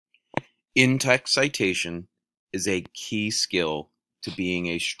In-text citation is a key skill to being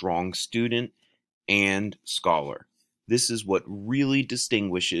a strong student and scholar. This is what really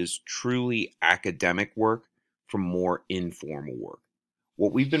distinguishes truly academic work from more informal work.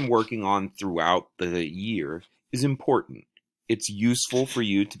 What we've been working on throughout the year is important. It's useful for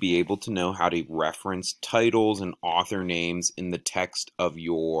you to be able to know how to reference titles and author names in the text of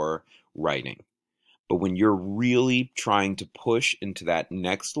your writing. But when you're really trying to push into that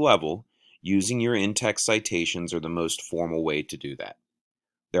next level, using your in-text citations are the most formal way to do that.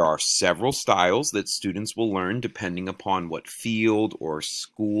 There are several styles that students will learn depending upon what field or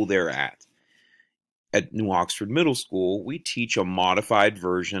school they're at. At New Oxford Middle School, we teach a modified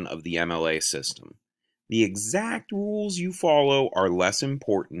version of the MLA system. The exact rules you follow are less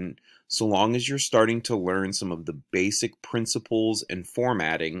important so long as you're starting to learn some of the basic principles and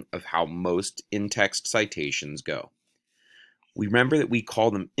formatting of how most in-text citations go. Remember that we call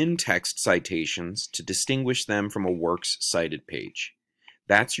them in-text citations to distinguish them from a works cited page.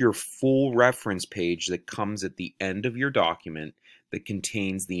 That's your full reference page that comes at the end of your document that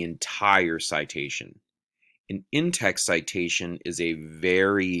contains the entire citation. An in-text citation is a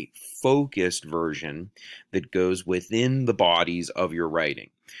very focused version that goes within the bodies of your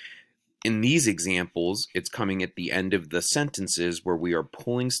writing. In these examples, it's coming at the end of the sentences where we are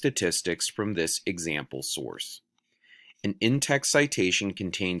pulling statistics from this example source. An in-text citation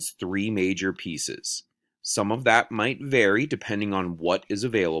contains three major pieces. Some of that might vary depending on what is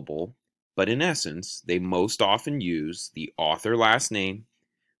available, but in essence, they most often use the author last name,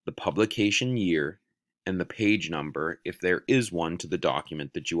 the publication year, and the page number if there is one to the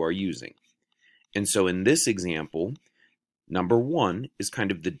document that you are using. And so in this example, number one is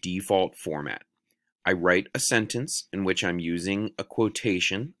kind of the default format. I write a sentence in which I'm using a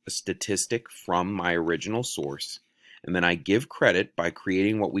quotation, a statistic from my original source, and then I give credit by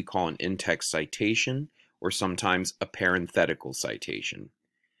creating what we call an in-text citation or sometimes a parenthetical citation.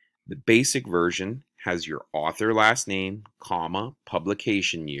 The basic version has your author last name, comma,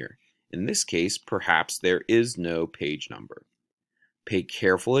 publication year. In this case, perhaps there is no page number. Pay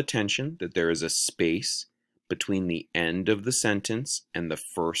careful attention that there is a space between the end of the sentence and the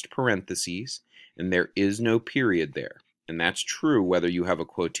first parentheses, and there is no period there. And that's true whether you have a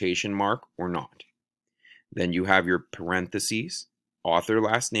quotation mark or not. Then you have your parentheses, author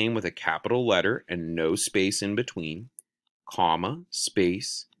last name with a capital letter and no space in between, comma,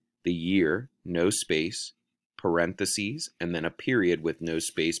 space, the year, no space, parentheses, and then a period with no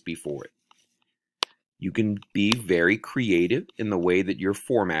space before it. You can be very creative in the way that you're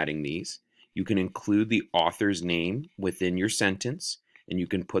formatting these. You can include the author's name within your sentence, and you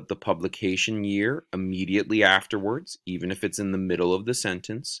can put the publication year immediately afterwards, even if it's in the middle of the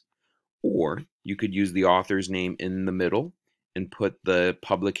sentence. Or you could use the author's name in the middle and put the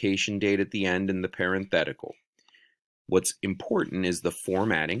publication date at the end in the parenthetical. What's important is the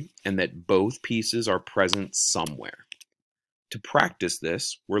formatting and that both pieces are present somewhere. To practice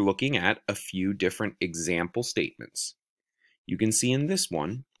this, we're looking at a few different example statements. You can see in this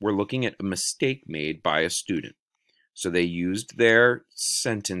one, we're looking at a mistake made by a student. So they used their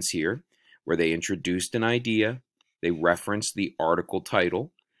sentence here where they introduced an idea, they referenced the article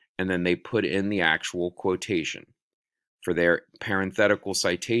title, and then they put in the actual quotation. For their parenthetical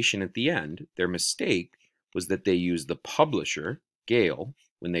citation at the end, their mistake was that they used the publisher, Gale,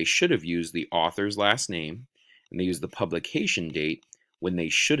 when they should have used the author's last name, and they used the publication date when they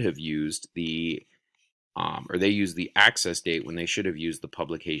should have used the, they used the access date when they should have used the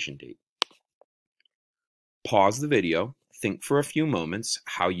publication date. Pause the video, think for a few moments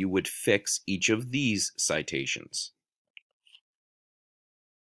how you would fix each of these citations.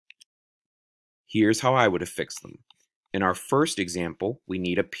 Here's how I would have fixed them. In our first example, we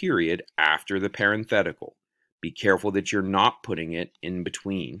need a period after the parenthetical. Be careful that you're not putting it in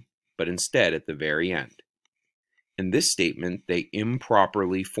between, but instead at the very end. In this statement, they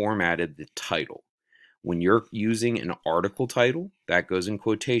improperly formatted the title. When you're using an article title, that goes in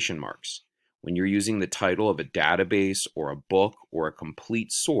quotation marks. When you're using the title of a database or a book or a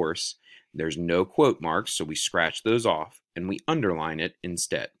complete source, there's no quote marks, so we scratch those off and we underline it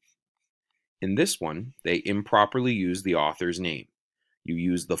instead. In this one, they improperly use the author's name. You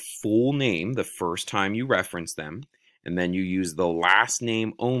use the full name the first time you reference them, and then you use the last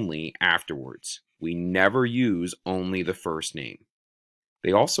name only afterwards. We never use only the first name.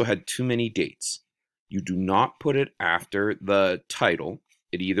 They also had too many dates. You do not put it after the title.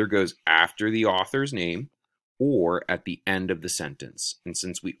 It either goes after the author's name or at the end of the sentence. And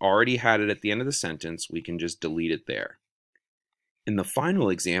since we already had it at the end of the sentence, we can just delete it there. In the final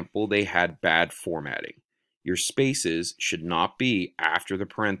example, they had bad formatting. Your spaces should not be after the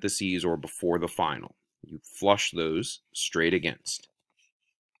parentheses or before the final. You flush those straight against.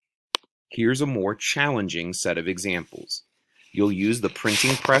 Here's a more challenging set of examples. You'll use the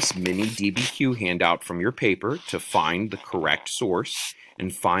printing press mini DBQ handout from your paper to find the correct source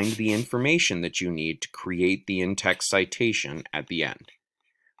and find the information that you need to create the in-text citation at the end.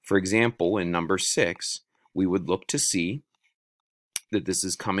 For example, in number 6, we would look to see that this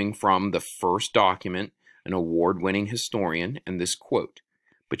is coming from the first document, an award-winning historian, and this quote.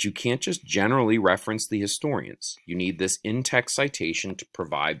 But you can't just generally reference the historians. You need this in-text citation to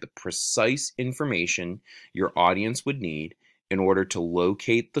provide the precise information your audience would need in order to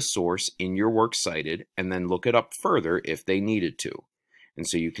locate the source in your works cited and then look it up further if they needed to. And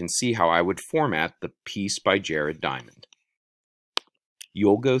so you can see how I would format the piece by Jared Diamond.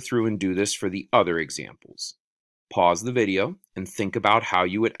 You'll go through and do this for the other examples. Pause the video and think about how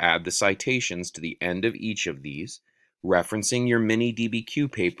you would add the citations to the end of each of these, referencing your mini DBQ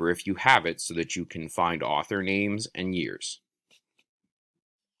paper if you have it so that you can find author names and years.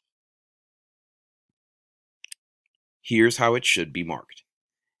 Here's how it should be marked.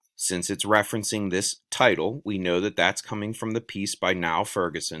 Since it's referencing this title, we know that that's coming from the piece by Niall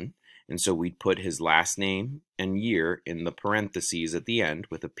Ferguson, and so we'd put his last name and year in the parentheses at the end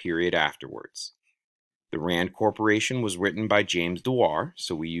with a period afterwards. The Rand Corporation was written by James Dewar,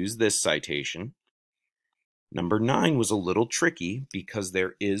 so we use this citation. Number 9 was a little tricky because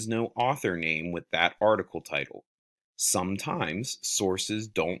there is no author name with that article title. Sometimes sources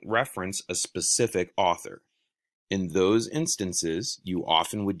don't reference a specific author. In those instances, you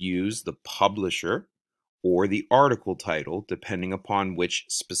often would use the publisher or the article title depending upon which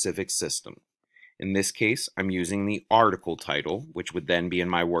specific system. In this case, I'm using the article title, which would then be in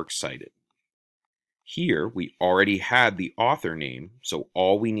my works cited. Here, we already had the author name, so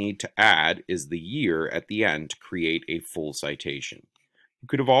all we need to add is the year at the end to create a full citation. You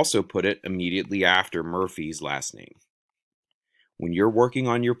could have also put it immediately after Murphy's last name. When you're working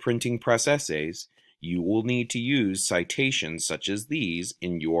on your printing press essays, you will need to use citations such as these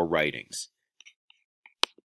in your writings.